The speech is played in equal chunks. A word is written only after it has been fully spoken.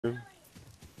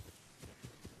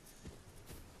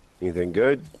Anything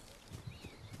good?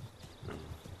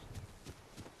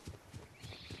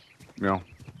 No.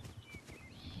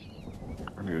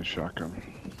 I need a shotgun.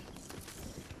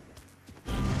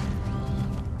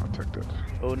 I'll take that.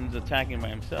 Odin's attacking by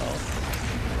himself.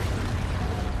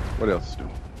 What else do?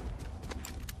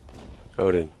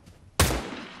 Odin.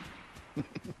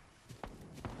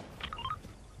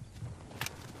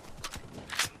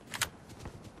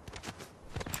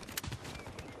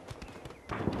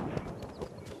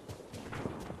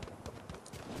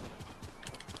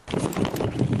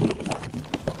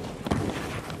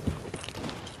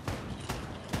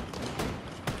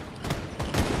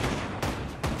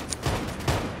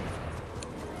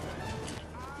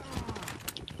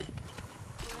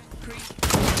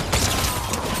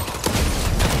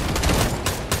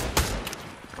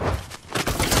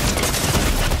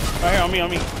 Right here, on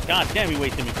me. God damn, he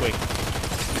wasted me quick.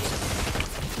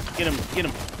 Get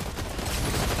him.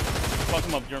 Fuck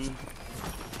him up, German.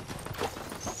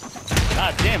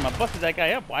 God damn, I busted that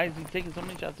guy up. Why is he taking so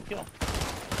many shots to kill?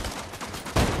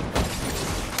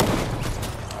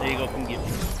 There you go, come get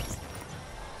me.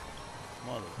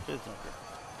 Mother fizzunker.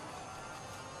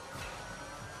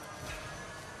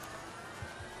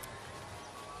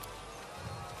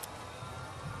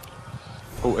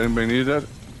 Oh, anybody need that?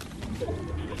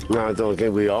 No, I don't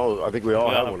think we all. I think we all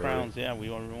have one. Crowns, yeah, we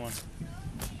ordered one.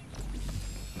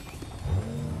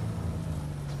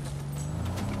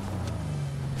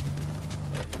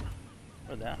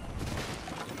 Where's that?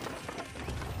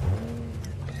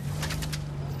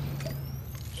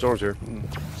 Storm's here.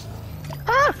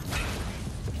 Ah!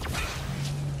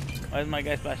 Why is my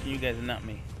guy splashing you guys and not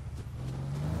me?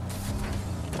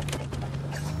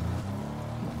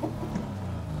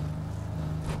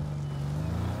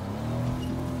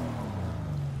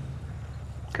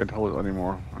 Can't hold it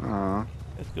anymore.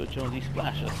 Let's go, Jonesy,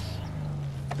 splash us.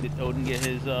 Did Odin get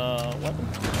his weapon?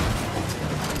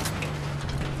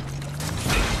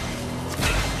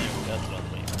 That's what I was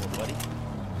waiting for, buddy.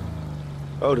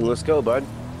 Odin, let's go, bud.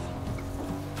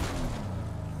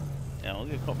 Yeah, we'll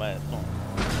get caught by that storm.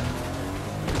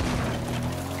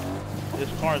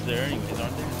 There's cars there anyways,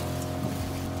 aren't there?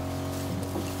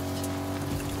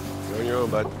 You're on your own,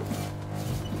 bud.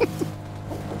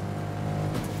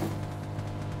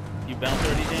 You bounce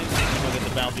already, James? Look at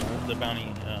the bounty right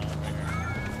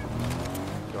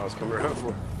here. I was coming around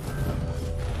for.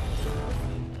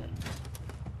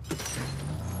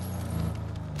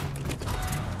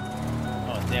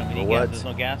 Oh damn, we need gas. There's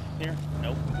no gas here?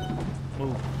 Nope.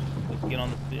 Move. Let's get on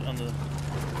the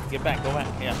get back, go back,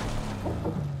 yeah.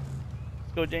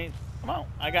 Let's go, James. Come on.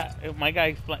 My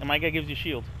guy gives you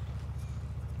shield.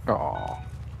 Oh.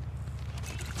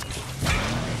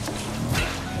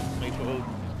 Wait for Odin.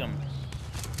 He's coming.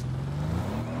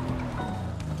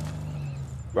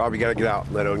 Rob, you gotta get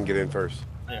out. Let Odin get in first.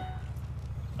 There.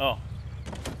 Oh.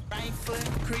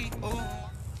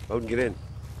 Odin, get in.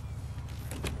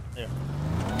 There.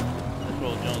 Let's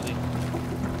roll, Jonesy.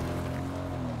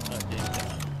 Oh, James.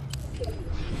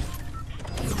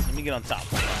 Let me get on top.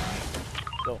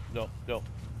 Go.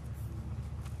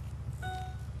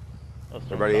 Oh,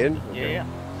 Everybody in? Okay. Yeah.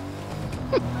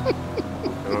 I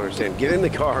don't understand. Get in the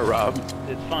car, Rob.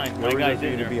 It's fine. No My guy's reason for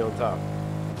you in to there. be on top.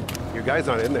 Your guy's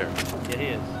not in there. Yeah, he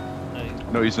is.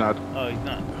 No, he's not. Oh, he's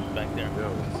not. He's back there. No,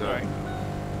 he's not. Alright.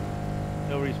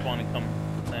 He'll respawn and come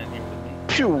land here with me.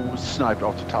 Pew! Sniped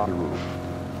off the top of the roof.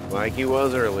 Like he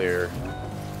was earlier.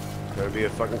 Gotta be a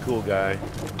fucking cool guy.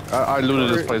 I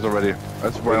looted this place already.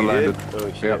 That's where I landed. Oh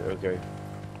shit, Yep. okay.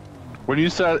 When you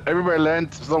said everybody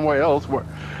land somewhere else,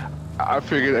 I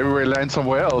figured everybody land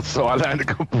somewhere else, so I landed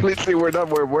completely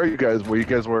where you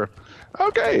guys were.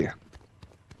 Okay.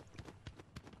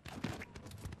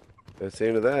 That's the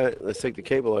end of that. Let's take the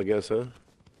cable, I guess, huh?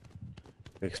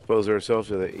 Expose ourselves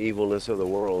to the evilness of the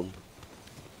world.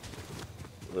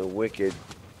 The wicked.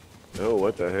 Oh,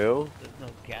 what the hell? There's no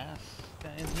gas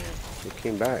in here. It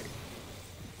came back.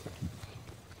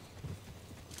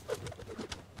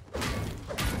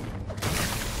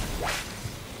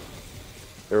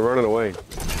 They're running away.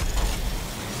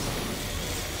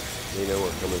 They know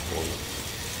we're coming for them.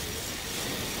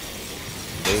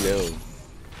 They know.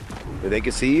 They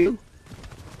can see you?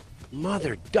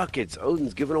 Mother duckets.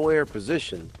 Odin's giving away our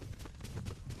position.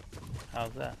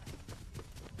 How's that?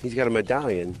 He's got a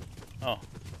medallion. Oh.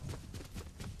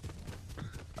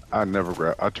 I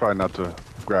try not to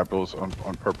grab those on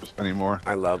purpose anymore.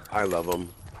 I love them.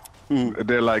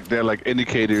 They're like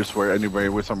indicators where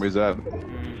somebody's at.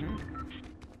 Mm-hmm.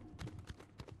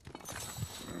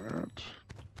 Alright.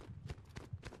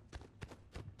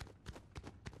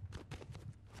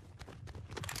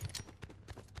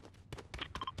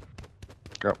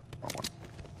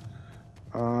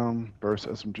 Burst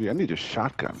SMG. I need a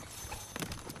shotgun.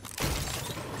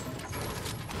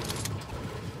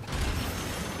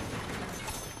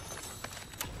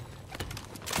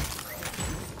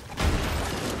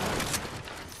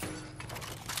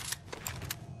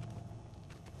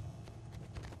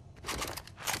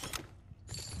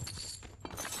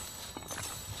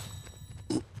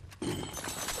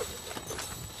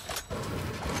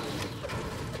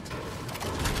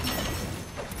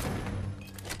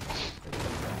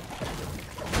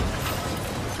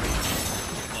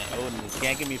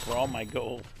 Ganking me for all my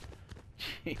gold.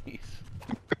 Jeez.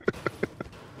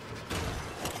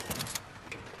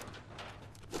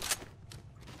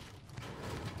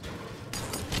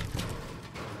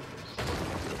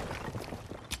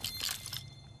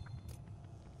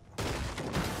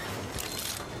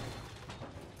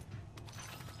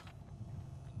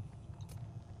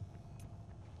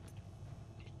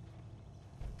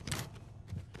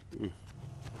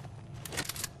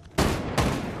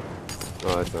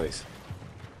 Oh, that's nice.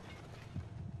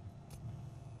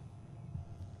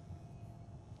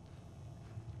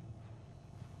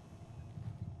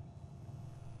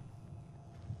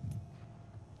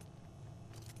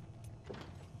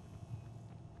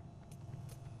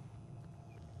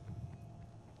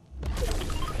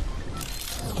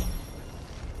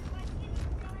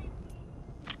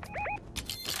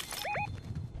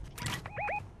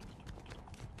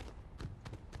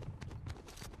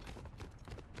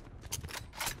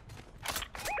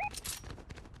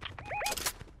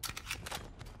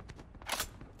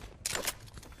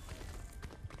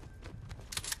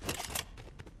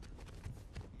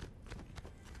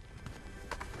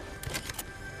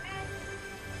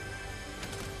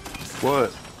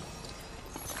 What?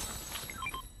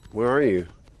 Where are you?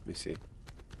 Let me see.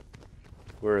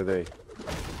 Where are they? You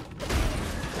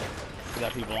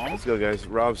got people on? Let's go, guys.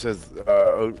 Rob says,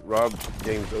 Rob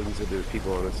James Odin said there's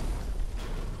people on us.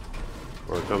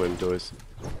 Or coming to us.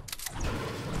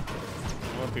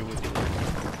 What people with you?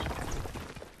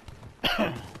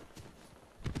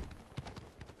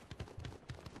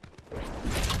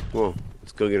 Well,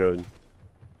 let's go get Odin.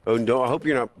 Odin, I hope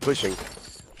you're not pushing.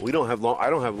 We don't have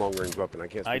I don't have long range weapon. I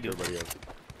can't speak to everybody else.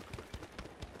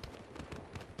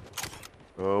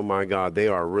 Oh my God, they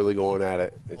are really going at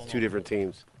it. It's two different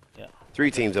teams. Yeah. 3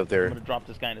 teams up there. I'm gonna drop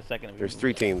this guy in a second. There's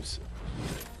 3 teams.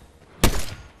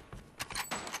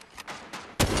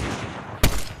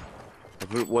 I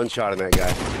put 1 shot on that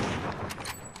guy.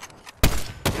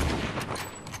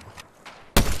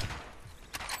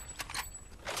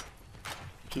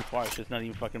 Too far. It's just not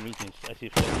even fucking reaching. I see.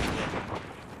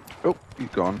 Oh, he's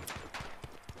gone.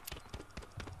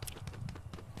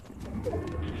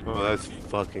 Oh, that's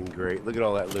fucking great. Look at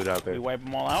all that loot out there. We wipe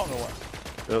them all out or what?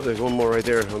 Oh, there's one more right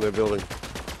there on their building.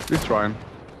 He's trying.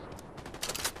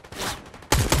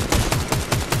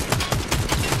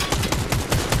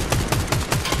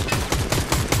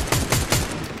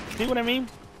 See what I mean?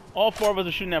 All 4 of us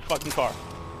are shooting that fucking car.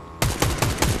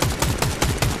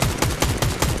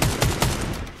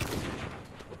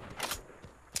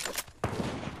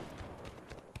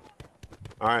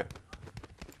 All right.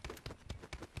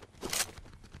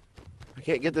 I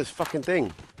can't get this fucking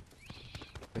thing.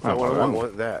 That's not what I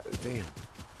want. That. Damn.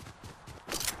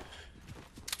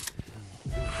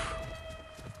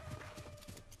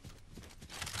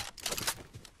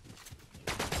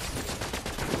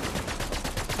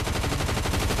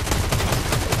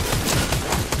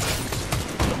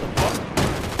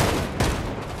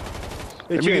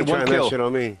 Hey, you ain't trying that shit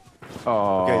on me.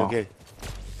 Oh. Okay, okay.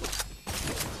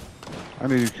 I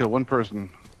need to kill 1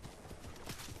 person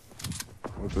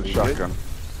with a shotgun.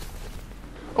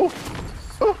 Oh!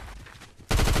 Oh!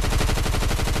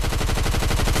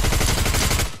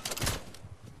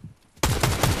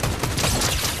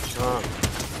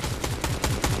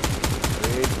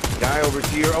 Guy over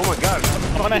here. Oh my God!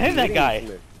 I'm gonna hit that guy.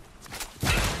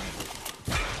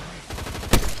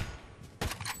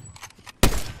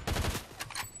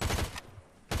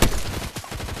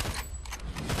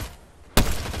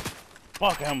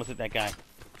 Fuck, I almost hit that guy.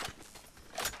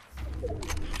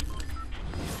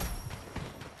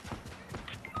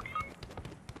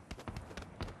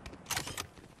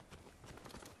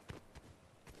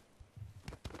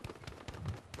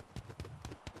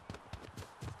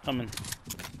 Coming.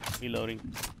 Reloading.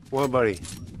 What, buddy?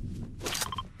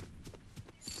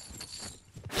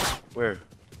 Where?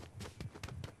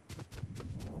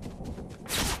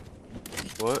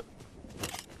 What?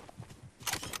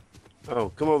 Oh,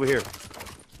 come over here.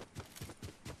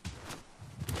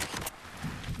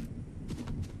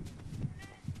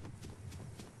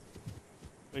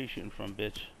 Where are you shooting from,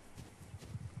 bitch?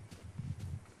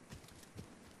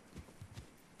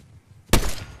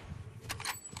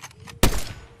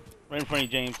 Right in front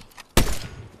of you, James.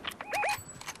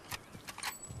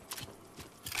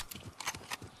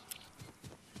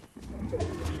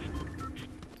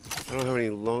 I don't have any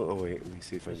long. Oh wait, let me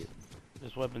see if I get.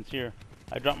 There's weapons here.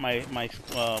 I dropped my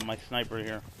sniper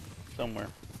here, somewhere.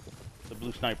 The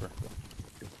blue sniper.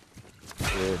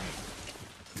 Yeah.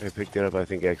 I picked it up, I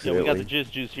think, Yeah, accidentally. we got the jizz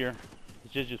juice here. The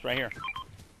jizz juice right here.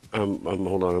 Hold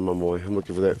on, I'm on my way. I'm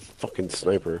looking for that fucking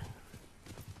sniper.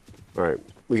 All right,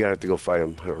 we gotta have to go fight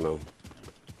him. I don't know.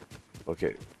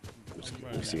 Okay,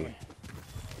 let me see.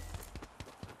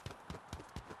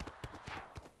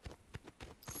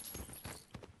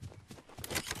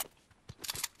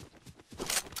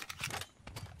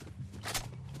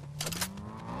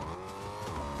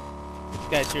 This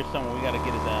guy's here somewhere. We gotta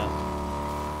get his ass.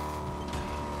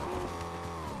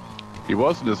 He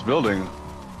was in this building.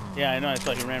 Yeah, I know. I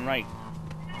thought he ran right.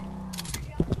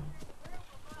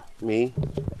 Me?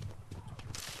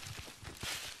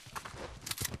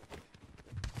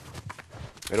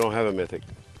 I don't have a mythic.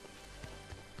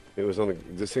 It was on the.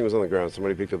 This thing was on the ground.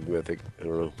 Somebody picked up the mythic. I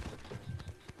don't know.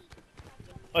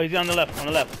 Oh, he's on the left. On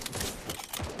the left.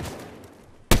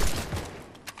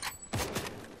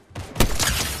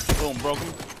 Boom, broke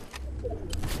him.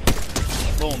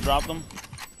 Boom, dropped him.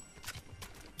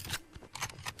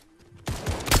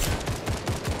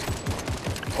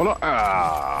 Oh no!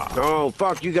 Ah! Oh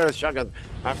fuck! You got a shotgun.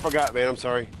 I forgot, man. I'm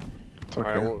sorry. It's okay.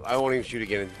 All right, I won't even shoot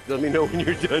again. Let me know when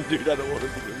you're done, dude. I don't want to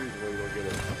be the reason why you don't get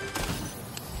it.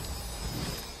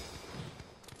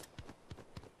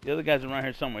 The other guy's around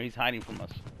here somewhere. He's hiding from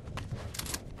us.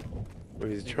 Well,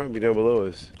 he's trying to be down below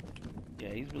us. Yeah,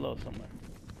 he's below somewhere.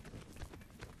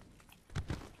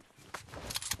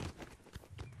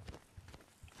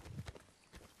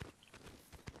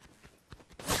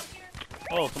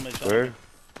 Oh, somebody shot Where? me.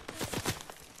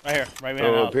 Right here, right behind the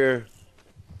Oh, house. up here.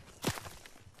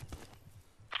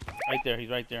 Right there, he's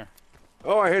right there.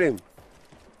 Oh, I hit him.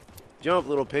 Jump,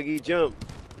 little piggy, jump.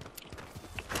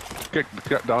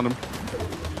 Get down him.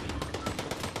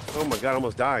 Oh my god, I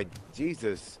almost died.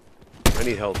 Jesus. I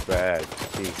need health bad.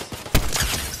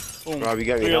 Jeez. Boom. Rob, you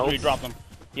got any 303, health? dropped him.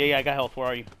 Yeah, I got health. Where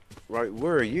are you? Right,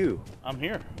 where are you? I'm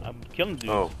here. I'm killing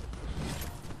dudes. Oh.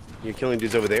 You're killing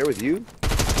dudes over there with you?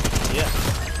 Yeah.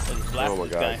 I just blasted Oh my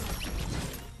this god.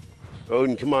 guy.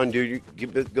 Odin, come on, dude.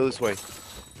 Go this way.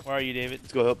 Where are you, David?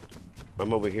 Let's go help.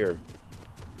 I'm over here.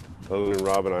 Odin and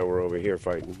Rob and I were over here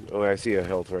fighting. Oh, I see a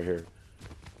health right here.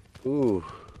 Ooh.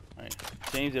 Alright.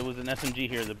 James, there was an SMG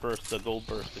here, the burst, the gold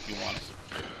burst, if you want it.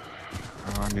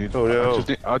 I need. Oh no.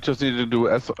 I just need to do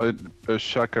a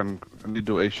shotgun. I need to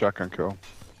do a shotgun kill.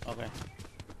 Okay.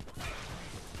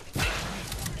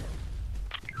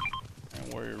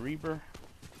 And Warrior Reaper.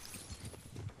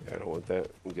 I don't want that.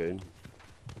 I'm good.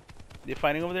 They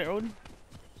fighting over there, Odin?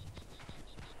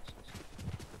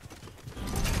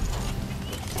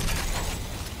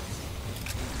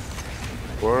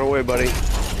 We're on our way, buddy.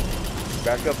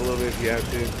 Back up a little bit if you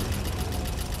have to.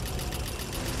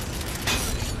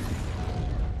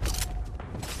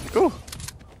 Go.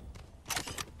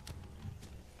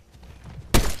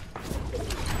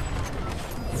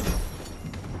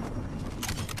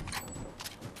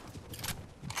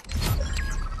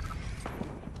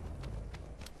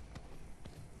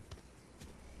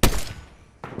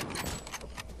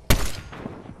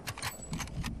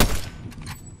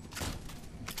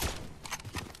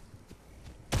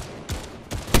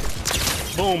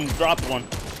 Boom, dropped one.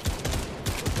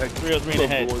 Like 303 in the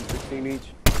head. 116 each.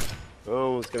 Oh,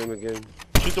 almost got him again.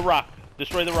 Shoot the rock.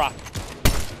 Destroy the rock.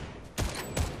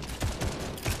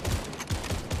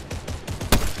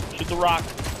 Shoot the rock.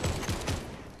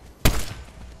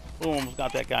 Boom, almost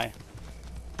got that guy.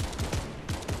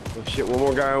 Oh shit, one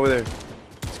more guy over there.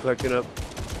 He's collecting up.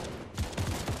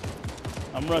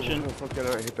 I'm rushing. Oh, fuck,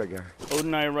 I hit that guy. Odin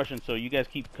and I are rushing, so you guys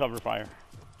keep cover fire.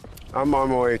 I'm on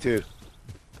my way too.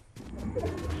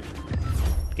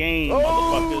 Game, Oh,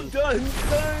 motherfuckers. done.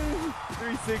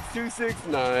 3626.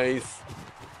 Nice.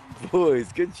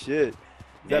 Boys, good shit. Is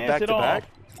that Dance back it to off. back?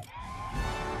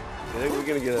 I think we're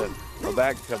gonna get a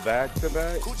back to back to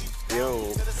back.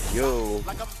 Yo,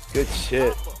 good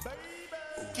shit.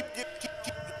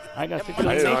 I got 6 I didn't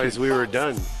realize eliminations. we were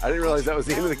done. I didn't realize that was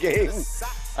the end of the game.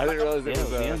 I didn't realize it Yeah,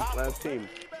 was the end. last team.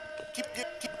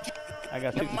 I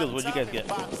got 6 kills. What'd you guys get?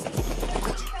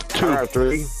 2 or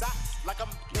 3.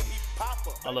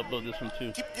 I'll upload this one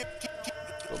too.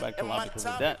 Go back to lobby because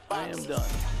of that. I am done.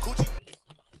 All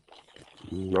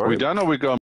We right. done or we go?